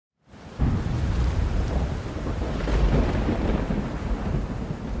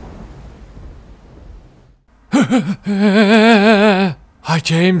Hi,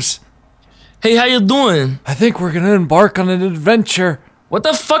 James. Hey, how you doing? I think we're gonna embark on an adventure. What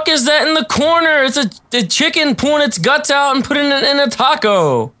the fuck is that in the corner? It's a chicken pulling its guts out and putting it in a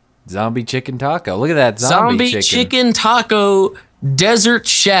taco. Zombie chicken taco. Look at that zombie chicken taco desert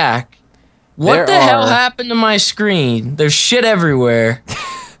shack. What the hell happened to my screen? There's shit everywhere.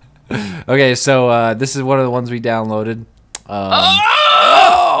 Okay, so this is one of the ones we downloaded.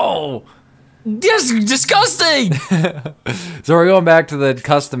 Oh! That's disgusting! So we're going back to the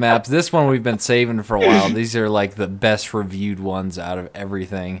custom apps. This one we've been saving for a while. These are like the best reviewed ones out of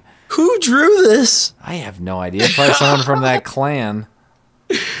everything. Who drew this? I have no idea. Probably someone from that clan.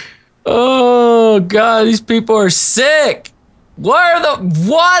 Oh god, these people are sick.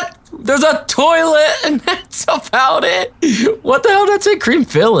 What? There's a toilet and that's about it. What the hell? That's a cream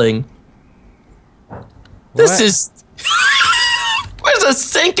filling. This is. Where's a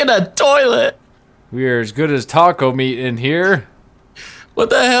sink and a toilet? We're as good as taco meat in here.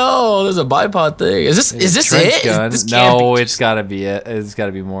 What the hell? There's a bipod thing. Is this it? No, it's gotta be it. It's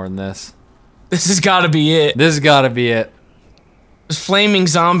gotta be more than this. This has gotta be it. This has gotta be it. There's flaming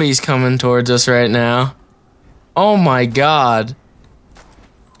zombies coming towards us right now. Oh my god.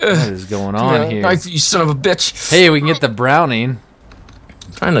 What is going on here? You son of a bitch. Hey, we can get the browning.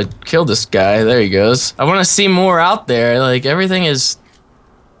 I'm trying to kill this guy. There he goes. I want to see more out there. Like, everything is...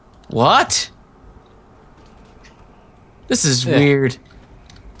 What? This is weird.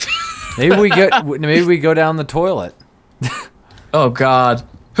 Maybe we go down the toilet. Oh god.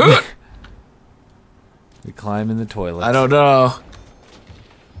 We climb in the toilet. I don't know.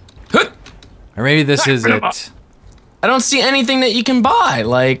 Or maybe this is it. I don't see anything that you can buy.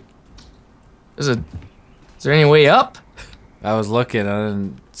 Like, is there any way up? I was looking. I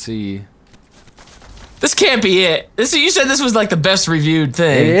didn't see. This can't be it. You said this was like the best reviewed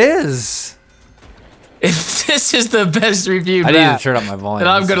thing. It is. If this is the best reviewed, I need to turn up my volume. then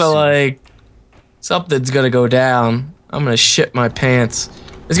I'm gonna like something's gonna go down. I'm gonna shit my pants.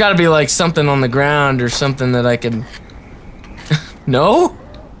 There's got to be like something on the ground or something that I can. No.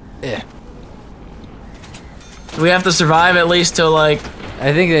 Yeah. Do we have to survive at least till like?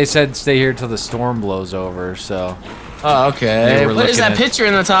 I think they said stay here till the storm blows over. So. Oh, okay. What is that picture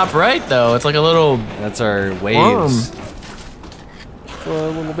in the top right though? It's like a little. That's our waves. It's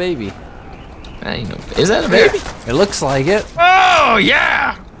a little baby. Is that a baby? It looks like it. Oh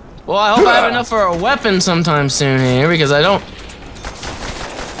yeah. Well, I hope I have enough for a weapon sometime soon here because I don't.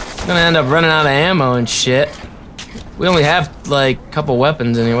 I'm gonna end up running out of ammo and shit. We only have like a couple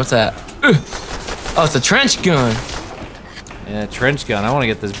weapons in here. What's that? Oh, it's a trench gun. Yeah, trench gun. I want to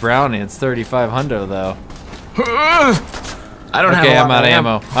get this brownie. It's 3,500 though. I don't have. Okay, I'm out of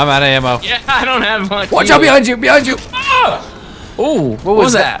ammo. I'm out of ammo. Yeah, I don't have much. Watch out behind you! Behind you! Oh, what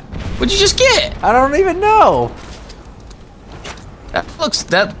was that? What'd you just get? I don't even know.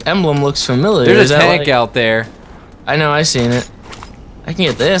 That emblem looks familiar. There's a tank out there. I know, I seen it. I can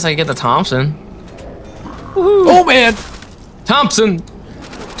get this. I can get the Thompson. Woohoo. Oh man! Thompson!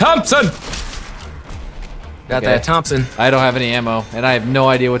 Thompson! Got that Thompson. I don't have any ammo, and I have no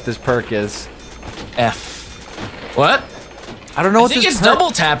idea what this perk is. F. What? I don't know what this I think it's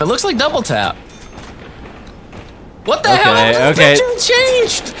double tap. It looks like double tap. What the hell? Okay. The picture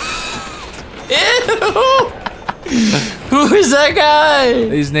changed. Ew. Who is that guy?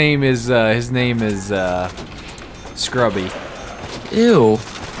 His name is Scrubby. Ew.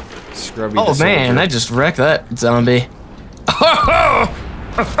 Scrubby. Oh man, I just wrecked that zombie.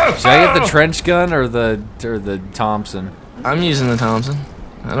 Should I get the trench gun or the Thompson? I'm using the Thompson.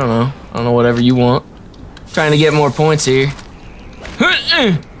 I don't know. I don't know whatever you want. Trying to get more points here.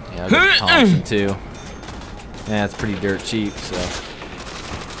 Yeah, I'll get the Thompson too. Yeah, it's pretty dirt cheap, so.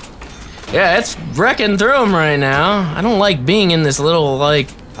 Yeah, it's wrecking through them right now. I don't like being in this little, like...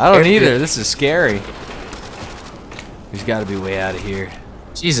 I don't either. This is scary. We've got to be way out of here.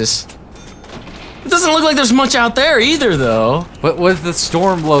 Jesus. It doesn't look like there's much out there either, though. What if the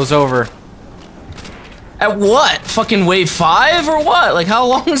storm blows over? At what? Fucking wave 5 or what? Like, how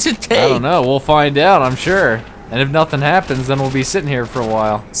long does it take? I don't know. We'll find out, I'm sure. And if nothing happens, then we'll be sitting here for a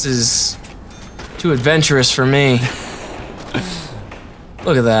while. This is too adventurous for me.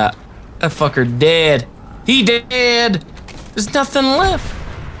 Look at that. That fucker dead. He dead. There's nothing left.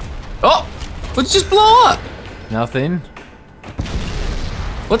 Oh, let's just blow up. Nothing.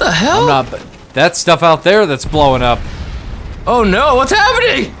 What the hell? That stuff out there that's blowing up. Oh no, what's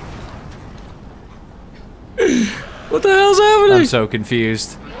happening? What the hell's happening? I'm so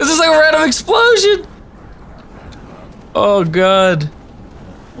confused. This is like a random explosion. Oh god.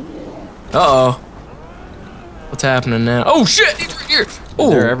 Uh-oh. What's happening now? Oh shit, he's right here. Oh,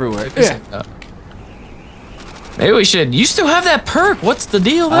 they're everywhere. Yeah. Maybe we should. You still have that perk. What's the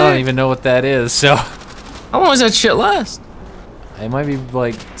deal there? I don't even know what that is, so. How long does that shit last? It might be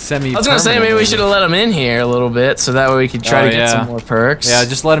like semi. I was gonna say maybe we should have let him in here a little bit so that way we could try to get some more perks. Yeah,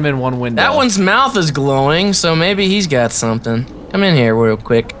 just let him in one window. That one's mouth is glowing, so maybe he's got something. Come in here real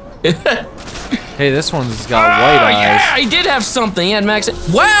quick. Hey, this one's got white eyes. Yeah, he did have something. He had max.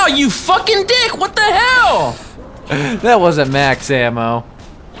 Wow, you fucking dick! What the hell? That wasn't max ammo.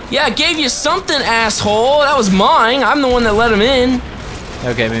 Yeah, I gave you something, asshole. That was mine. I'm the one that let him in.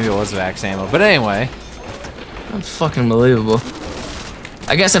 Okay, maybe it was max ammo, but anyway. Unfucking believable.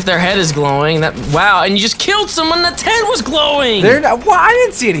 I guess if their head is glowing, that wow, and you just killed someone that's head was glowing. They're not. Well, I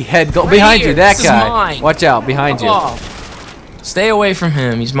didn't see any head go Right behind here. you. That This guy. is mine. Watch out behind you. Oh. Stay away from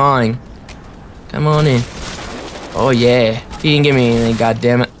him. He's mine. Come on in. Oh yeah. He didn't give me anything. God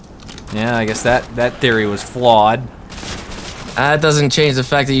damn it. Yeah, I guess that theory was flawed. That doesn't change the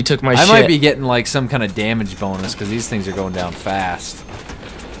fact that you took my shit. I might be getting like some kind of damage bonus because these things are going down fast.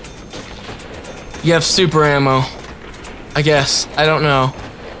 You have super ammo. I guess. I don't know.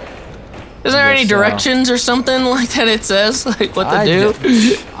 Is there any directions or something like that it says? Like what to do?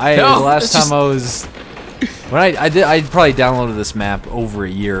 The last time I was... When I probably downloaded this map over a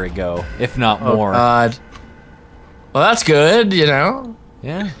year ago, if not more. Oh God. Well, that's good, you know.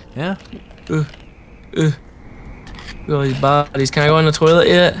 Yeah, yeah. All these bodies. Can I go in the toilet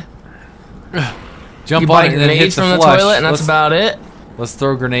yet? Jump you on buy it and then hit grenades the from flush. the toilet, and that's about it. Let's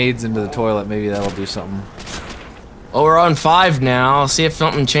throw grenades into the toilet. Maybe that'll do something. Oh, we're on 5 now. I'll see if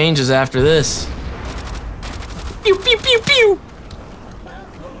something changes after this. Pew pew pew pew.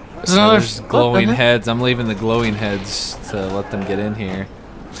 There's another glowing heads. I'm leaving the glowing heads to let them get in here.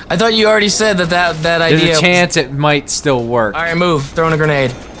 I thought you already said that idea. There's a chance it might still work. All right, move. Throwing a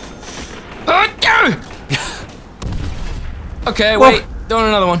grenade. Okay, wait. Throwing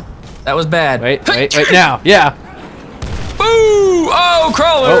another one. That was bad. Wait now. Yeah. Boo! Oh,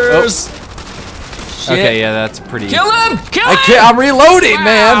 crawlers! Oh. Okay, yeah, that's pretty. Kill him! Kill him! I'm reloading,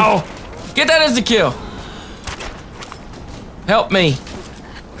 wow. Man. Get that as the kill. Help me.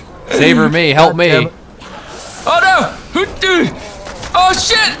 Savor me. Help me. Oh no! Oh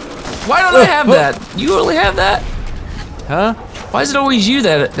shit! Why don't I have that? You only have that? Huh? Why is it always you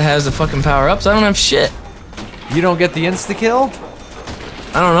that has the fucking power-ups? I don't have shit. You don't get the insta-kill?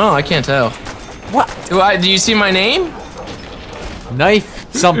 I don't know. I can't tell. What? Do you see my name?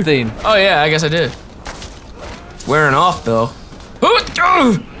 Knife something. Oh yeah, I guess I did. It's wearing off though.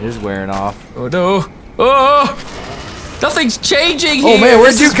 It is wearing off. Oh no! Oh! Nothing's changing here. Oh man,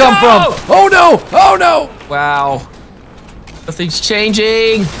 where'd you come from? Oh no! Oh no! Wow. Nothing's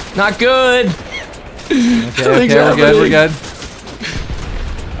changing. Not good. Okay, we're good. We're good.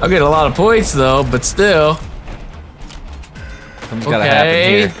 I'll get a lot of points though, but still. Something's gotta happen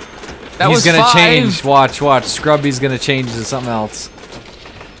here. He's gonna change. Watch. Scrubby's gonna change to something else.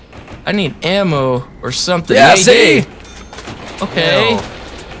 I need ammo or something. Yeah, see? Okay.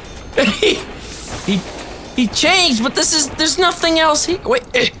 He changed, but there's nothing else.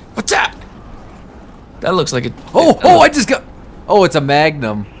 Wait, what's that? That looks like a. I just got. Oh, it's a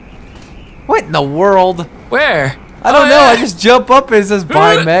Magnum. What in the world? Where? I don't know. I just jump up and it says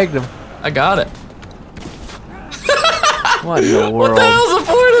buy Magnum. I got it. What in the world? What the hell's the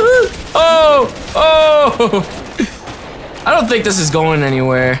point of this? Oh! I don't think this is going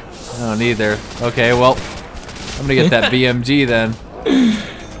anywhere. I don't either. Okay, well, I'm gonna get that BMG then.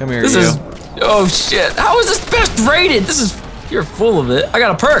 Come here, Oh shit! How is this best rated? You're full of it. I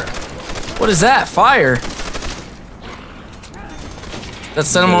got a perk. What is that? Fire. That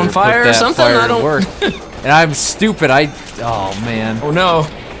set him on fire or something? I don't. Work. And I'm stupid. Oh man. Oh no.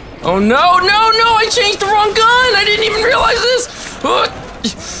 Oh no! I changed the wrong gun. I didn't even realize this.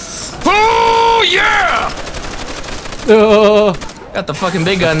 Oh yeah! Got the fucking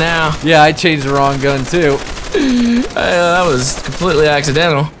big gun now. Yeah, I changed the wrong gun too. That was completely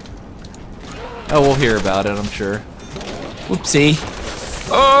accidental. Oh, we'll hear about it, I'm sure. Whoopsie.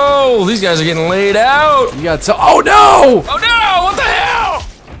 Oh, these guys are getting laid out. You got so. Oh no! Oh no! What the hell?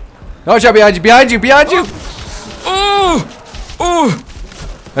 Watch out behind you! Behind you! Ooh!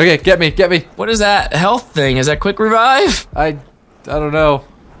 Okay, get me! What is that health thing? Is that quick revive? I don't know.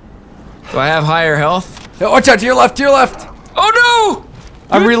 Do I have higher health? Oh, watch out! To your left! Oh no!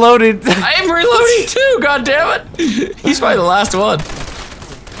 I'm reloading. I am reloading too. God damn it! He's probably the last one.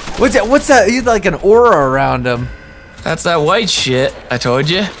 What's that? He's like an aura around him. That's that white shit. I told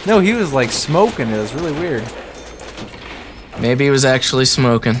you. No, he was like smoking. It was really weird. Maybe he was actually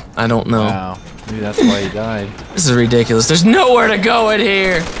smoking. I don't know. Wow. Maybe that's why he died. This is ridiculous. There's nowhere to go in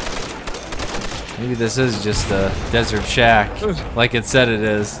here. Maybe this is just a desert shack, like it said it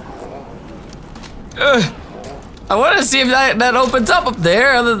is. I want to see if that opens up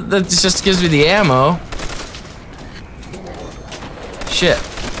there. That just gives me the ammo. Shit.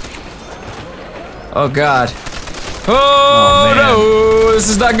 Oh god. Oh, no, this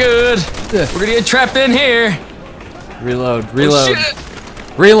is not good. We're gonna get trapped in here. Reload. Oh,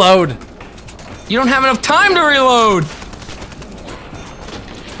 shit. Reload. You don't have enough time to reload.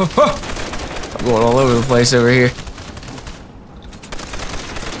 I'm going all over the place over here.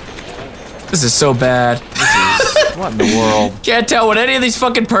 This is so bad. What in the world? Can't tell what any of these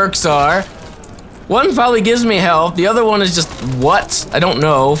fucking perks are. One probably gives me health. The other one is just what? I don't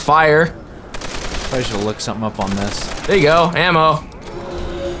know. Fire. Probably should look something up on this. There you go. Ammo.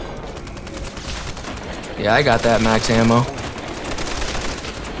 Yeah, I got that max ammo.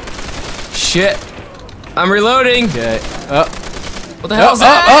 Shit. I'm reloading. Okay. What the hell is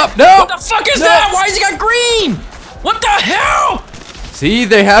that? No! What the fuck is that? Why has he got green? What the hell? See,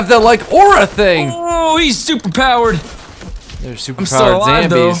 they have that like aura thing. Oh, he's super powered. They're super I'm still powered alive,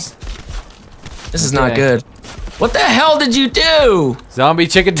 zombies. This is not good. What the hell did you do? Zombie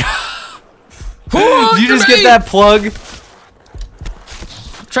chicken. Did you just get that plug? I'm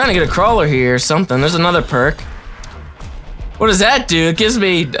trying to get a crawler here or something. There's another perk. What does that do? It gives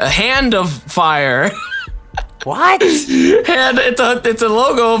me a hand of fire. What? And it's a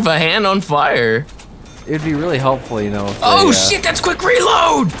logo of a hand on fire. It'd be really helpful, you know. If Oh shit, that's quick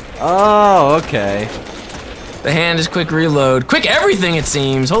reload! Oh, okay. The hand is quick reload. Quick everything, it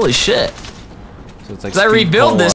seems. Holy shit. So it's like As I rebuild this,